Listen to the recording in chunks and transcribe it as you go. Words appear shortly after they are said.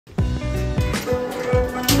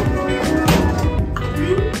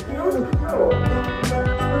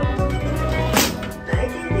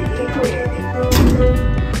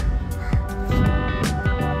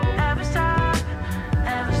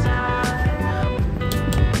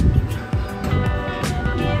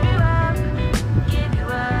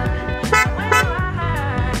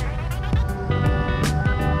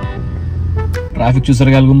Traffic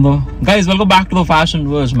చూసారు కలుగుందో. Guys welcome back to the fashion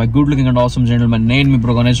verse, my good looking and awesome gentlemen. నేను మీ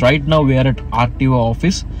bro Ganesh. Right now we are at RTO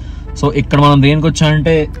office. So ఇక్కడ మనం దేనికి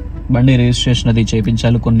వచ్చామంటే బండి registration అది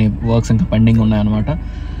చేయించాలి, కొన్ని వర్క్స్ ఇంకా పెండింగ్ ఉన్నాయన్నమాట.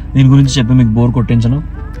 దీని గురించి చెప్పి మీకు బోర్ కొట్టించను,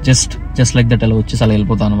 జస్ట్ లైక్ దట్ అలా వచ్చేసి అలా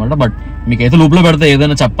వెళ్ళిపోతాను అనమాట. బట్ మీకు అయితే లూప్లో పెడితే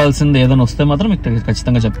ఏదైనా చెప్పాల్సింది ఏదైనా వస్తే మాత్రం మీకు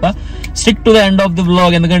ఖచ్చితంగా చెప్తా. Stick to the end of the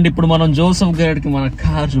blog, ఎందుకంటే ఇప్పుడు మనం జోసెఫ్ గైడ్కి మన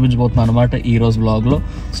కార్ చూపించబోతున్నాం అనమాట ఈ రోజు బ్లాగ్ లో.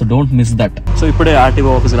 So don't miss that. So ఇప్పుడే ఆర్టీఓ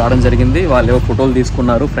ఆఫీస్ రావడం జరిగింది. వాళ్ళు ఏవో ఫోటోలు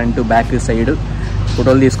తీసుకున్నారు, ఫ్రంట్ బ్యాక్ సైడ్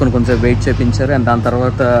ఫోటోలు తీసుకొని కొంచెం వెయిట్ చేయించారు. అండ్ దాని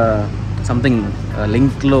తర్వాత something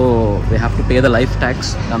లింక్లో we have to pay the life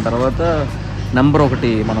tax. దాని తర్వాత నెంబర్ ఒకటి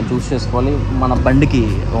మనం చూస్ చేసుకోవాలి. మన బండికి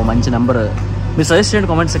ఓ మంచి నెంబర్ మీరు సజెస్ట్ చేయండి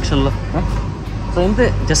కామెంట్ సెక్షన్లో. సో అంతే,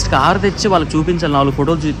 జస్ట్ కార్ తెచ్చి వాళ్ళకి చూపించాలి 4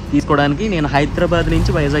 ఫోటోలు తీసుకోవడానికి. నేను హైదరాబాద్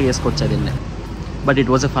నుంచి వైజాగ్ వేసుకొచ్చా దీన్ని. But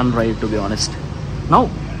it was a fun ride to be honest. Now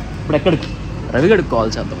ఇప్పుడు ఎక్కడికి రవిగడికి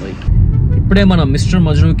కాల్ చేద్దాం. రైట్, ఇప్పుడే మన మిస్టర్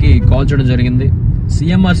మజ్నుకి కాల్ చేయడం జరిగింది.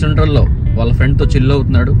 సిఎంఆర్ సెంట్రల్లో వాళ్ళ ఫ్రెండ్తో చిల్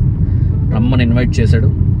అవుతున్నాడు, రమ్మని ఇన్వైట్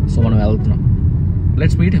చేశాడు. సో మనం వెళ్తున్నాం,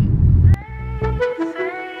 let's meet him.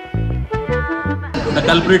 The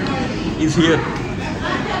culprit is here.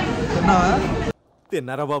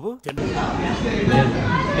 తిన్నారా బాబు?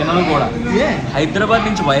 తినను కూడా. హైదరాబాద్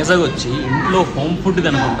నుంచి వైజాగ్ వచ్చి ఇంట్లో హోమ్ ఫుడ్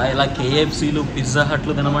తినకుండా ఇలా కేఎఫ్సీలు పిజ్జా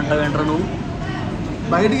హట్లు తినమంటావు ఏంట్రా నువ్వు?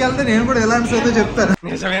 బయటికి వెళ్తే నేను కూడా ఎలాంటి సోదో చెప్తాను.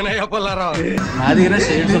 నా దగ్గర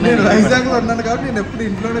షేడ్స్ నేను వైజాగ్ లో ఉన్నాను కాబట్టి నేను ఎప్పుడు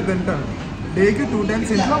ఇంట్లోనే తింటాను. డేకి 2 times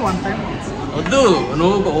ఇంట్లో 1 time. వద్దు,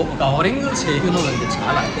 నువ్వు కవరింగ్ చేయకు. నువ్వు అంటే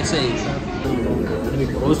చాలా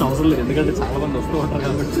మీకు రోజు అవసరం లేదు, ఎందుకంటే చాలా మంది వస్తూ ఉంటారు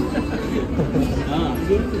కాబట్టి.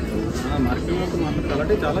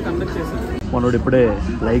 చాలా కండక్ట్ చేశాను. మనోడు ఇప్పుడే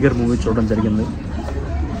లైగర్ మూవీ చూడడం జరిగింది.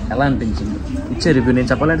 ఎలా అనిపించింది? ఇచ్చే రివ్యూ. నేను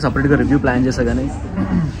చెప్పాలంటే సపరేట్గా రివ్యూ ప్లాన్ చేశా, కానీ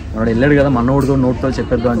మనోడు వెళ్ళాడు కదా, మనోడు నోట్తో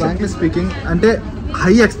చెప్పేద్దాం అని. ఫ్రాంక్లీ స్పీకింగ్ అంటే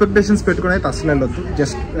హై ఎక్స్పెక్టేషన్స్ పెట్టుకుని అయితే అసలు వెళ్ళొద్దు.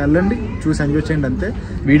 జస్ట్ వెళ్ళండి, చూసి ఎంజాయ్ చేయండి అంతే.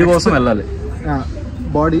 వీడియో కోసం వెళ్ళాలి.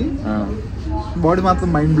 బాడీ మాత్రం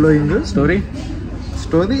మైండ్ బ్లోయింగ్. స్టోరీ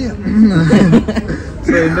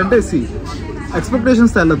సో ఏంటంటే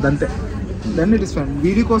ఎక్స్పెక్టేషన్స్ వెళ్ళొద్దు అంతే. Then it is fine.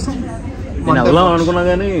 Video కోసం నేను వెళ్దాం అనుకున్నా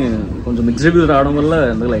కానీ కొంచెం మిక్స్ రివ్యూస్ రావడం వల్ల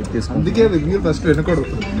ఎందుకు లైట్ తీసుకున్నాను. అందుకే రివ్యూ ఫస్ట్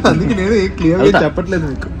వినకూడదు. అందుకే నేను క్లియర్గా చెప్పట్లేదు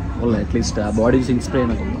మీకు. అట్లీస్ట్ ఆ బాడీ ఇన్స్పైర్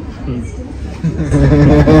అనుకున్నా.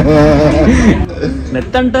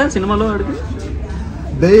 నెత్ అంట సినిమాలో వాడికి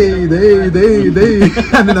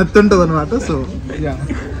అని నత్తుంటది అనమాట. సో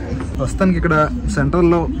ప్రస్తుతానికి ఇక్కడ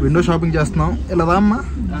సెంట్రల్లో విండో షాపింగ్ చేస్తున్నాం. ఇలా అమ్మా,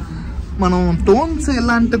 మనం టోన్స్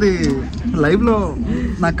ఎలాంటిది లైవ్లో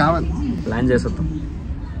నాకు కావాలి. ప్లాన్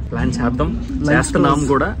చేస్తున్నాం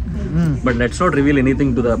కూడా. But let's not reveal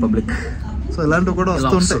anything to the public. So ఇలాంటివి కూడా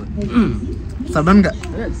వస్తుంటాయి సడన్ గా.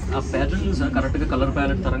 ఆ ప్యాటర్న్ చూసా కరెక్ట్ గా, కలర్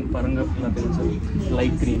ప్యాలెట్ పరంగా తెలుసు.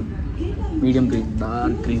 Light green, medium green,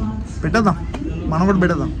 dark green పెట్టేద్దాం. మనం కూడా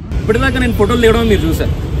పెట్టేద్దాం. ఇప్పటిదాకా నేను ఫోటోలు తీయడం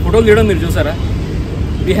మీరు చూసారా?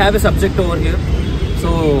 We have a subject over here. So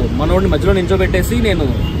మనోడిని మధ్యలో నించోబెట్టేసి నేను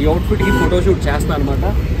ఈ అవుట్ఫిట్కి ఫోటోషూట్ చేస్తాను అనమాట.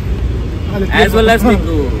 యాజ్ వెల్ యాజ్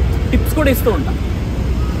మీకు టిప్స్ కూడా ఇస్తూ ఉంటా.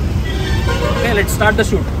 Okay, let's start the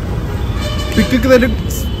shoot. Pick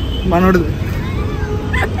మనోడు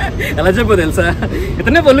ఎలా చెప్పు తెలుసా?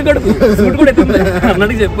 ఇతనే పొల్లు కడుపు షూట్ కూడా ఎత్తుంది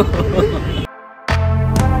అన్నట్టు చెప్పు.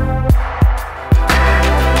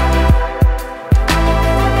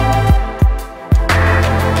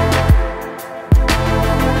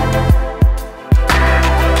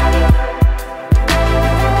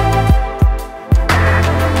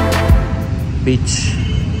 Beach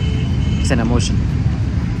it's an emotion.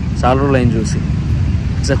 చాలా రోజులు అయింది చూసి.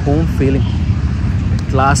 It's a home feeling.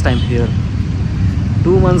 Last time here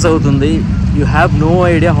 2 months అవుతుంది. You have no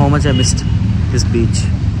idea how much I missed this beach.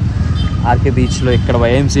 RK బీచ్లో ఇక్కడ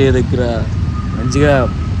వైఎంసీఏ దగ్గర మంచిగా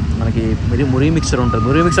మనకి మురి మిక్చర్ ఉంటుంది.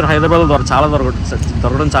 మురి మిక్చర్ హైదరాబాద్లో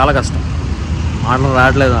దొరకడం చాలా కష్టం. మాటలు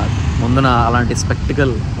రావట్లేదు నాకు, ముందున అలాంటి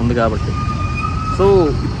స్పెక్టికల్ ఉంది కాబట్టి. సో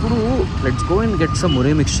ఇప్పుడు let's go and get some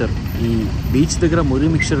Marri mixture. ఈ బీచ్ దగ్గర మురి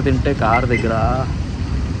మిక్చర్ తింటే కార్ దగ్గర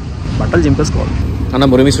బట్టలు చింపేసుకోవాలి. అన్న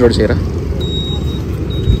మురి మిక్చర్ రోడ్ చేయరా?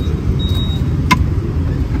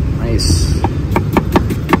 Nice.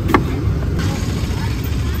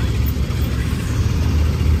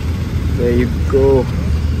 There you go.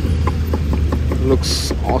 Looks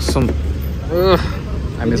awesome.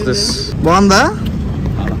 I miss this. బాగుందా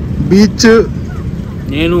బీచ్?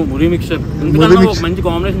 నేను మురి మిక్చర్ మంచి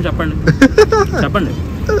కాంబినేషన్ చెప్పండి.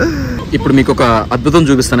 ఇప్పుడు మీకు ఒక అద్భుతం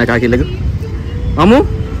చూపిస్తాను కాకిలకు.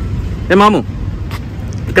 మాము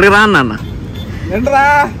ఇక్కడికి రా అన్న.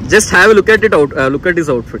 Just have look at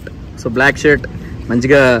this outfit. So black shirt,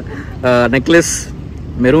 మంచిగా నెక్లెస్,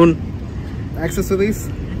 మెరూన్ యాక్సెసరీస్,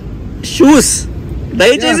 షూస్.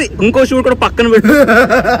 దయచేసి ఇంకో షూ కూడా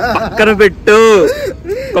పక్కన పెట్టు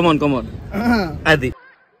కమాన్ అది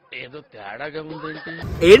ఏదో తేడాగా ఉందంటే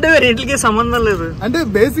ఏంటో రెండింటికి సంబంధం లేదు అంటే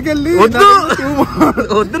బేసికల్లీ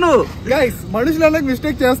వద్దు నువ్వు గైస్ మనుషులు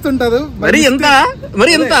మిస్టేక్ చేస్తుంటారు మరి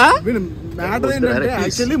ఎంత మ్యాటర్ ఏంటంటే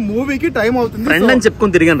యాక్చువల్లీ మూవీకి టైం అవుతుంది ఫ్రెండ్ అని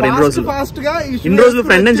చెప్పుకొని తిరిగాను 2 రోజులు ఫాస్ట్ గా ఇన్ని రోజులు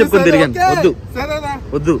ఫ్రెండ్ అని చెప్పుకొని తిరిగాను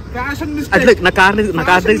వద్దు అట్లా నా కార్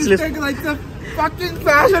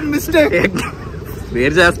ఫ్యాషన్ మిస్టేక్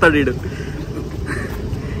వేరు చేస్తాడు వీడు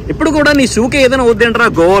ఇప్పుడు కూడా నీ షూకి ఏదైనా వద్దంటారా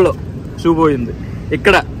గోవాలో షూ పోయింది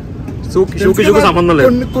ఇక్కడ షూకి సంబంధం లేదు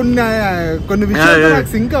కొన్ని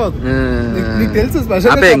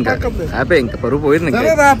ఇంకా పరువు పోయింది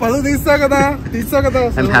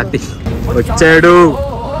వచ్చాడు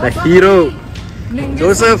హీరో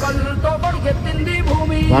జోసెఫ్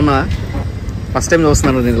మొన్న ఫస్ట్ టైం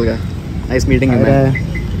చూస్తున్నాను నిజంగా నైస్ మీటింగ్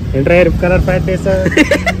కలర్ ప్యాంట్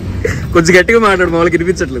కొంచెం గట్టిగా మాట్లాడు మామూలుగా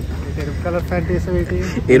వినిపించట్లేదు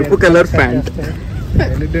ఎరుపు కలర్ ప్యాంట్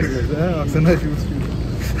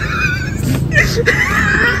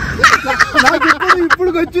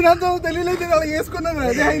ఇప్పుడు వచ్చినంత తెలియలేదు వేసుకున్నాను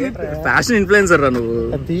ఫ్యాషన్ ఇన్ఫ్లుయెన్సర్ రా నువ్వు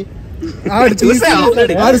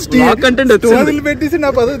పెట్టేసి నా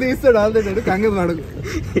పదవి తీస్తాడు ఆల్రెడీ కంగ అడుగు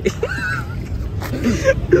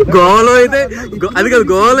గోవాలో అయితే అది కాదు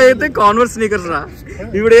గోవాలో అయితే కాన్వర్స్ స్నీకర్స్ రా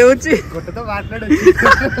ఇప్పుడు ఏమొచ్చి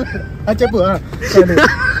చెప్పు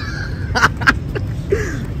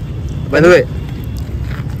by the way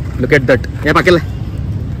look at that ఏ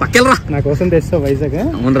పక్కెళ్ళరా నా కోసం తెస్తావు వైజాగ్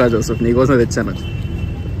అవును రా జోసెఫ్ నీ కోసం తెచ్చాను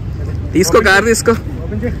తీసుకో కార్ తీసుకో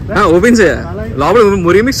ఓపెన్ చేయ లోపల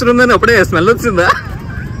మురి మిక్స్చర్ ఉందని అప్పుడే స్మెల్ వచ్చిందా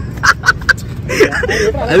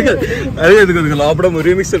అది ఎందుకు లోపల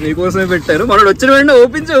మురి మిక్స్చర్ నీకోసమే పెట్టాను మనోడు వచ్చిన వెంటనే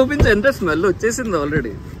ఓపెన్ చేయ అంటే స్మెల్ వచ్చేసింది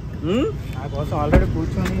ఆల్రెడీ నా కోసం ఆల్రెడీ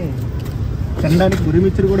కూర్చొని తినడానికి మురి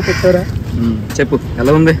మిక్స్చర్ కూడా పెట్టారా చెప్పు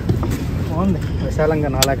ఎలా ఉంది బాగుంది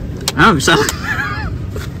విశాలంగా నాలాగా విశాల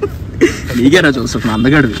నీకేనా జోసెఫ్ నా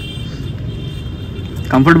అందగాడివి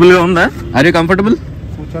కంఫర్టబుల్ గా ఉందా ఆర్ యూ కంఫర్టబుల్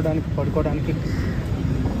కూర్చోడానికి పడుకోవడానికి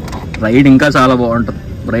రైడ్ ఇంకా చాలా బాగుంటుంది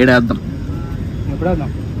రైడ్ వేద్దాం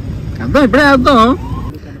ఇప్పుడే వేద్దాం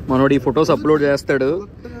మనోడు ఈ ఫొటోస్ అప్లోడ్ చేస్తాడు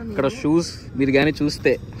ఇక్కడ షూస్ మీరు కానీ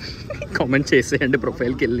చూస్తే కామెంట్ చేసేయండి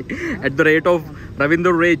ప్రొఫైల్కి వెళ్ళి @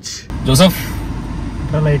 Ravindra raise Joseph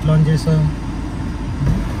light launch చేసా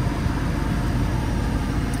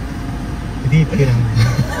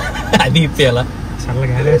అది ఇప్పేయాలా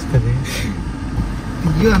చల్లగా వేస్తుంది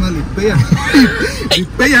తీయు అనాలి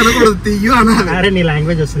ఇప్పయ్య అనకూడదు తీయు అనాలి అరే నీ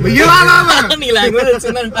లాంగ్వేజ్ వస్తుంది నీ లాంగ్వేజ్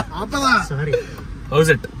వచ్చిందంట సారీ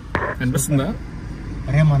హౌస్ ఇట్ అనిపిస్తుందా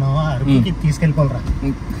అరే మనం అరకుకి తీసుకెళ్ళిపోవాలరా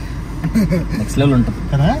నెక్స్ట్ లెవెల్ ఉంటుంది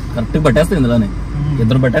కదా కరెక్ట్ పట్టేస్తాం ఇందులోనే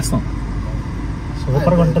ఇద్దరు పట్టేస్తాం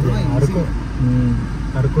సూపర్ గా ఉంటుంది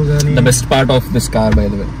అరకు గానీ the best part of this car by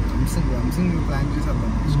the way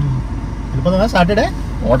Saturday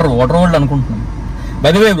water world అనుకుంటున్నాను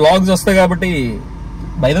బై ద వే వ్లాగ్స్ వస్తాయి కాబట్టి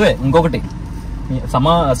బై ద వే ఇంకొకటి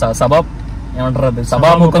ఏమంటారు అది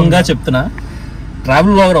సభాముఖంగా చెప్తున్నా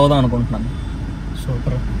ట్రావెల్ వ్లాగర్ అవుదాం అనుకుంటున్నాను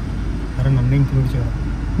సూపర్ అరే నన్ను ఇంక్లూడ్ చేయాలి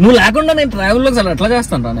నువ్వు లేకుండా నేను ట్రావెల్ వ్లాగ్స్ అలా ఎట్లా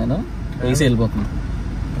చేస్తాను రా నేను వేసి వెళ్ళిపోతున్నా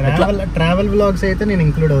ట్రావెల్ వ్లాగ్స్ అయితే నేను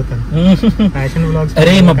ఇంక్లూడ్ అవుతాను ఫ్యాషన్ వ్లాగ్స్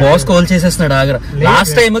అరే మా బాస్ కాల్ చేసేస్తున్నాడు ఆగ్రా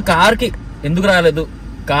లాస్ట్ టైం కార్ కి ఎందుకు రాలేదు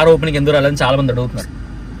కార్ ఓపెనింగ్ ఎందుకు రాలేదని చాలా మంది అడుగుతున్నారు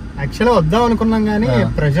యాక్చువల్గా వద్దాం అనుకున్నాం కానీ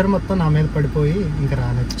ప్రెషర్ మొత్తం నా మీద పడిపోయి ఇంకా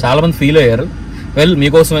రాలేదు చాలా మంది ఫీల్ అయ్యారు వెల్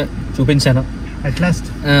మీకోసమే చూపించాను at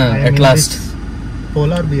last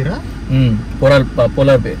polar Bira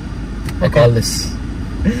polar beer I call this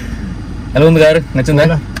ఎలా ఉంది గారు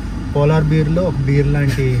నచ్చిందా పోలార్ బీర్ లో ఒక బీర్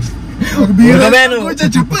లాంటి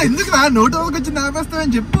చెప్పు ఎందుకు నా నోట్ వచ్చి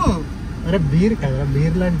నాపేస్తావని చెప్పు అరే బీర్ కదా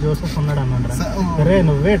బీర్ లాంటి జోసెఫ్ ఉన్నాడు అన్నాడు అరే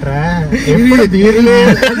నువ్వేట్రా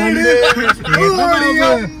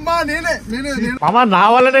మామా నా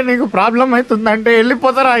వల్లనే నీకు ప్రాబ్లం అవుతుందంటే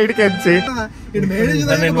వెళ్ళిపోతారా ఇడికి వచ్చి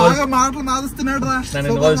మాటలు నాదుస్తున్నాడు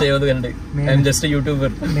ఇన్వాల్వ్ చేయవద్దు కండి I'm just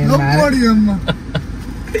YouTuber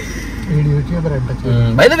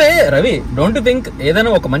by the way Ravi don't you think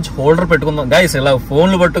ఏదైనా ఒక మంచి హోల్డర్ పెట్టుకుందాం గైస్ ఇలా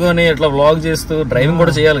ఫోన్లు పట్టుకొని ఇట్లా వ్లాగ్ చేస్తూ డ్రైవింగ్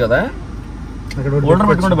కూడా చేయాలి కదా హోల్డర్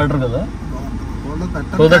పెట్టుకుంటే బెటర్ కదా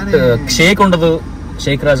సో దట్ షేక్ ఉండదు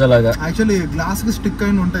షేక్ రాజా లాగా యాక్చువల్లీ గ్లాస్ కి స్టిక్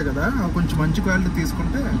అయిన ఉంటాయి కదా కొంచెం మంచి క్వాలిటీ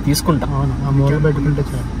తీసుకుంటా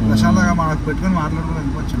ప్రశాంతంగా మనకు పెట్టుకొని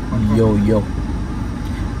మాట్లాడుకుని యో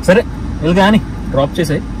సరే వెళ్ళి కానీ డ్రాప్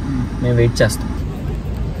చేసాయి మేము వెయిట్ చేస్తాం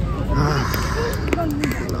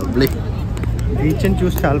బీచ్ అని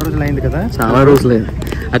చూసి చాలా రోజులు అయింది కదా చాలా రోజులు అయింది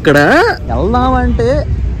అక్కడ వెళ్దామంటే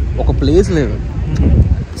ఒక ప్లేస్ లేదు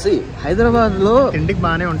హైదరాబాద్ లో ఇంటికి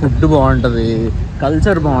బాగానే ఉంటుంది ఫుడ్ బాగుంటది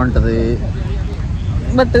కల్చర్ బాగుంటది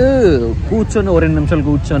బట్ కూర్చొని 2 నిమిషాలు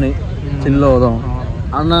కూర్చొని చిల్ అవుదాం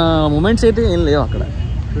అన్న మూమెంట్స్ అయితే ఏం లేవు అక్కడ.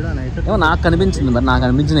 ఏమో నాకు కనిపించింది, మరి నాకు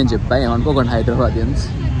అనిపించింది నేను చెప్పా, ఏమనుకోకండి హైదరాబాదియన్స్.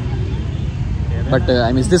 But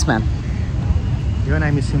I miss this man. Even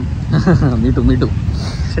I miss him. Meet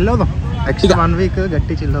chill అవుదాం. నెక్స్ట్ 1 వీక్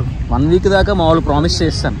గట్టి చిల్ అవుదాం. 1 వీక్ దాకా మా వాళ్ళు ప్రామిస్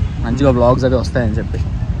చేస్తాను మంచిగా బ్లాగ్స్ అవి వస్తాయని చెప్పి.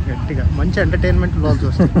 గట్టిగా మంచి ఎంటర్టైన్మెంట్ బ్లాగ్స్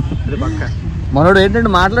వస్తాయి. అది పక్కా. మనోడు ఏంటంటే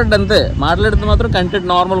మాట్లాడితే అంతే, మాట్లాడితే మాత్రం కంటెంట్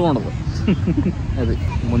నార్మల్గా ఉండదు. అది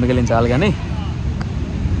ముందుకెళ్ళించాలి. కానీ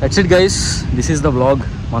that's it guys, this is the blog.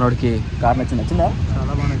 మనోడికి కార్ నచ్చిందా?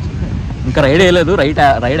 చాలా బాగా నచ్చింది. ఇంకా రైడ్ వేయలేదు,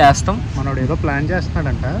 రైడ్ వేస్తాం. మనోడు ఏదో ప్లాన్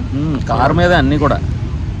చేస్తున్నాడంట కార్ మీద అన్నీ కూడా.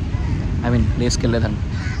 ఐ మీన్ ప్లేస్కి వెళ్ళేదండి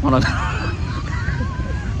మన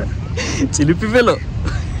చిలిపివేలో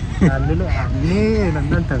అన్నీ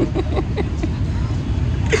అంటారు.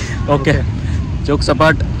 ఓకే, జోక్స్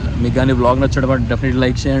అపార్ట్, మీకు కానీ బ్లాగ్ నచ్చడం బట్ డెఫినెట్లీ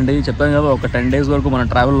లైక్ చేయండి. చెప్పాను కదా, ఒక 10 days వరకు మనం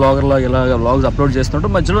ట్రావెల్ బ్లాగర్లో ఇలా బ్లాగ్స్ అప్లోడ్ చేస్తుంటే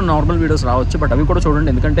మధ్యలో నార్మల్ వీడియోస్ రావచ్చు, బట్ అవి కూడా చూడండి.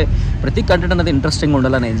 ఎందుకంటే ప్రతి కంటెంట్ అనేది ఇంట్రెస్టింగ్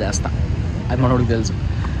ఉండాలని నేను చేస్తాను, అది మనోడికి తెలుసు.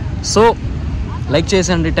 సో లైక్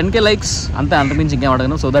చేసేయండి, 10K లైక్స్ అంతే, అంతమించి ఇంకేం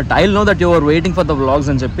అడగను. So that I will know that you are waiting for the vlogs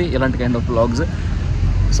అని చెప్పి, ఇలాంటి kind of vlogs.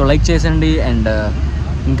 So like చేసేయండి. అండ్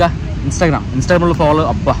ఇంకా ఇన్స్టాగ్రామ్లో ఫాలో,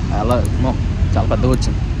 అబ్బా అలా చాలా పెద్దగా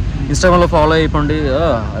వచ్చింది. ఇన్స్టాగ్రామ్లో ఫాలో అయిపోండి.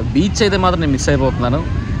 బీచ్ అయితే మాత్రం నేను మిస్ అయిపోతున్నాను.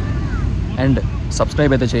 అండ్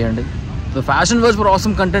సబ్స్క్రైబ్ అయితే చేయండి. So fashion verse for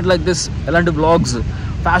awesome content like this, ఎలాంటి బ్లాగ్స్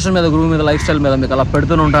ఫ్యాషన్ మీద, గ్రూమ్ మీద, లైఫ్ స్టైల్ మీద మీకు అలా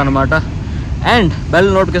పెడుతూనే ఉంటాను అనమాట. అండ్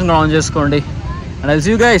బెల్ నోటిఫికేషన్ ఆన్ చేసుకోండి. And I will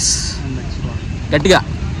see you guys గట్టిగా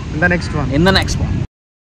in the next one.